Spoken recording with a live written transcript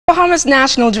Bahamas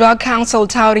National Drug Council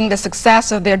touting the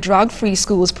success of their drug-free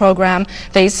schools program.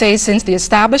 They say since the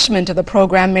establishment of the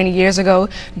program many years ago,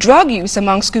 drug use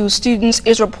among school students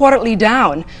is reportedly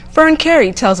down. Fern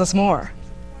Carey tells us more.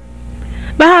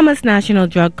 Bahamas National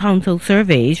Drug Council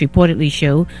surveys reportedly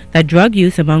show that drug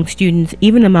use among students,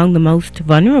 even among the most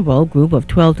vulnerable group of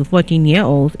 12 to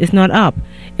 14-year-olds, is not up.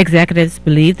 Executives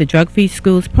believe the drug-free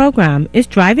schools program is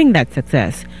driving that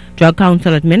success. Drug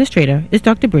Council Administrator is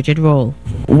Dr. Bridget Roll.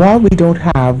 While we don't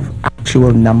have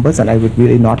actual numbers, and I would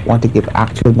really not want to give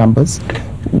actual numbers,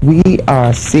 we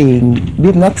have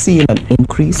not seen an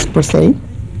increase per se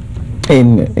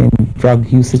in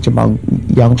drug usage among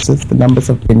youngsters. The numbers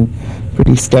have been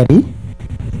pretty steady.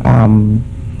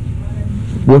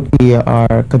 What we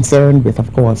are concerned with,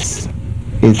 of course,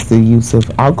 is the use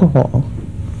of alcohol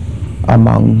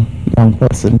among young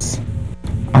persons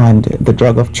and the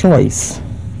drug of choice,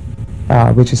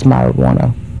 which is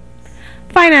marijuana.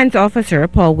 Finance Officer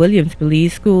Paul Williams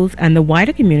believes schools and the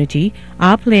wider community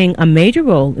are playing a major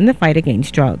role in the fight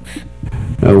against drugs.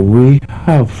 We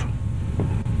have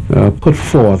put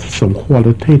forth some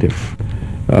qualitative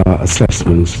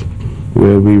assessments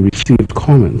where we received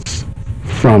comments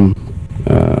from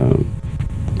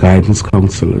guidance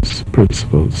counselors,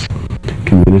 principals,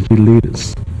 community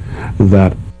leaders,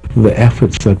 that the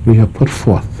efforts that we have put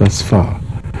forth thus far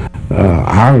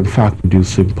are in fact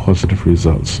producing positive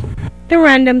results. The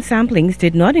random samplings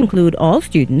did not include all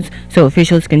students, so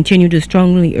officials continue to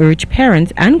strongly urge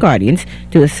parents and guardians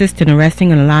to assist in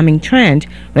arresting an alarming trend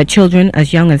where children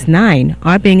as young as 9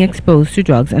 are being exposed to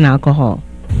drugs and alcohol.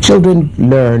 Children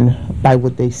learn by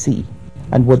what they see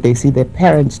and what they see their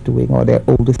parents doing or their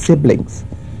older siblings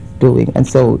doing. And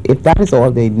so if that is all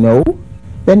they know,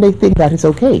 then they think that is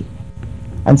okay.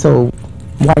 And so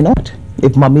why not?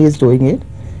 If mommy is doing it,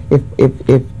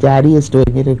 if daddy is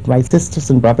doing it, if my sisters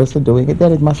and brothers are doing it,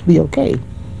 then it must be okay.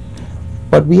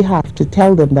 But we have to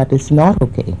tell them that it's not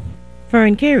okay.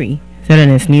 Fern Carey,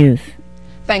 ZNS News.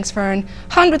 Thanks, Fern.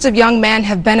 Hundreds of young men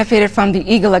have benefited from the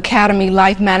Eagle Academy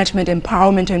Life Management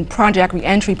Empowerment and Project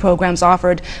Reentry programs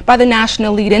offered by the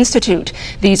National Lead Institute.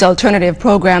 These alternative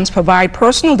programs provide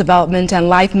personal development and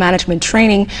life management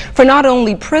training for not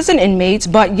only prison inmates,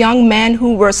 but young men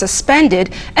who were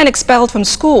suspended and expelled from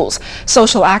schools.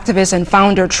 Social activist and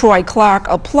founder Troy Clark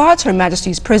applauds Her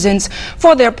Majesty's Prisons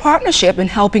for their partnership in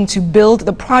helping to build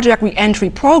the Project Reentry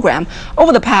program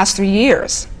over the past 3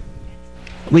 years.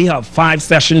 We have 5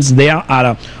 sessions there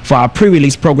for our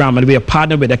pre-release program, and we are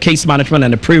partnered with the case management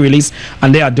and the pre-release,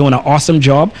 and they are doing an awesome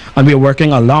job, and we are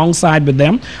working alongside with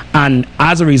them. And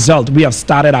as a result, we have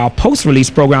started our post-release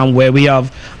program where we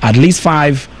have at least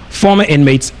 5 former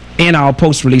inmates in our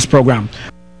post-release program.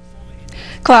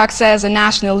 Clark says the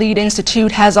National Lead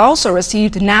Institute has also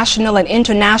received national and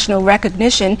international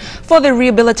recognition for their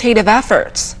rehabilitative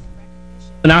efforts.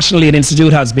 The National Lead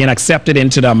Institute has been accepted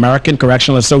into the American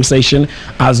Correctional Association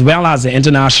as well as the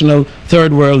International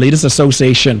Third World Leaders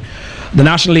Association. The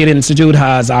National Lead Institute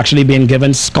has actually been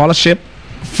given scholarship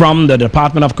from the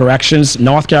Department of Corrections,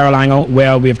 North Carolina,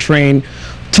 where we have trained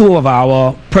 2 of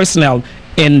our personnel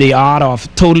in the art of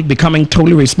becoming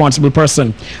totally responsible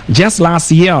person. Just last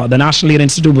year, the National Lead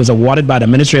Institute was awarded by the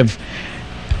Ministry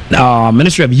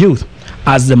of Youth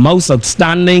as the most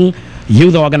outstanding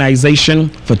youth organization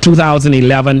for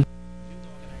 2011.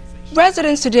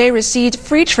 Residents today received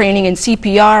free training in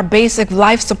CPR, basic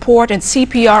life support, and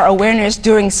CPR awareness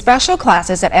during special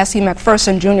classes at S.E.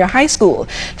 McPherson Junior High School.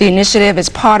 The initiative is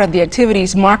part of the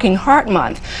activities marking Heart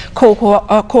Month.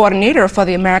 Coordinator for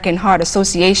the American Heart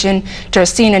Association,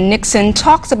 Tersina Nixon,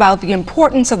 talks about the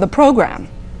importance of the program.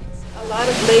 A lot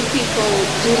of lay people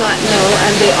do not know,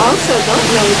 and they also don't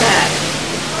know that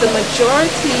the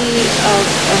majority of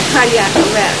cardiac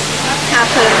arrests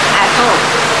happen at home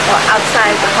or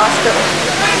outside the hospital.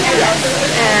 Yes.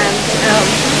 And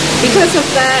because of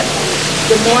that,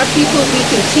 the more people we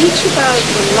can teach about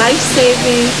the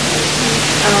life-saving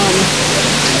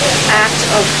act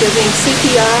of giving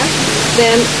CPR,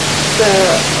 then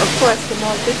of course the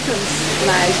more victims'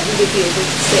 lives we will be able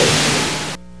to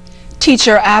save.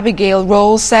 Teacher Abigail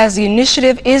Rolls says the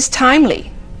initiative is timely.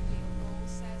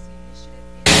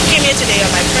 Came here today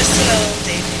on my personal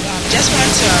day. Just want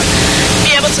to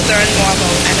be able to learn more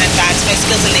about and advance my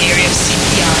skills in the area of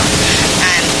CPR.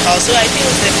 And also I feel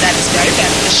as if that is very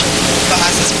beneficial for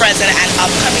us as present and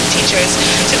upcoming teachers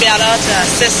to be able to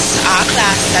assist our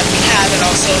class that we have and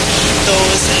also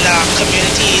those in the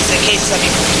communities in cases of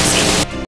emergency.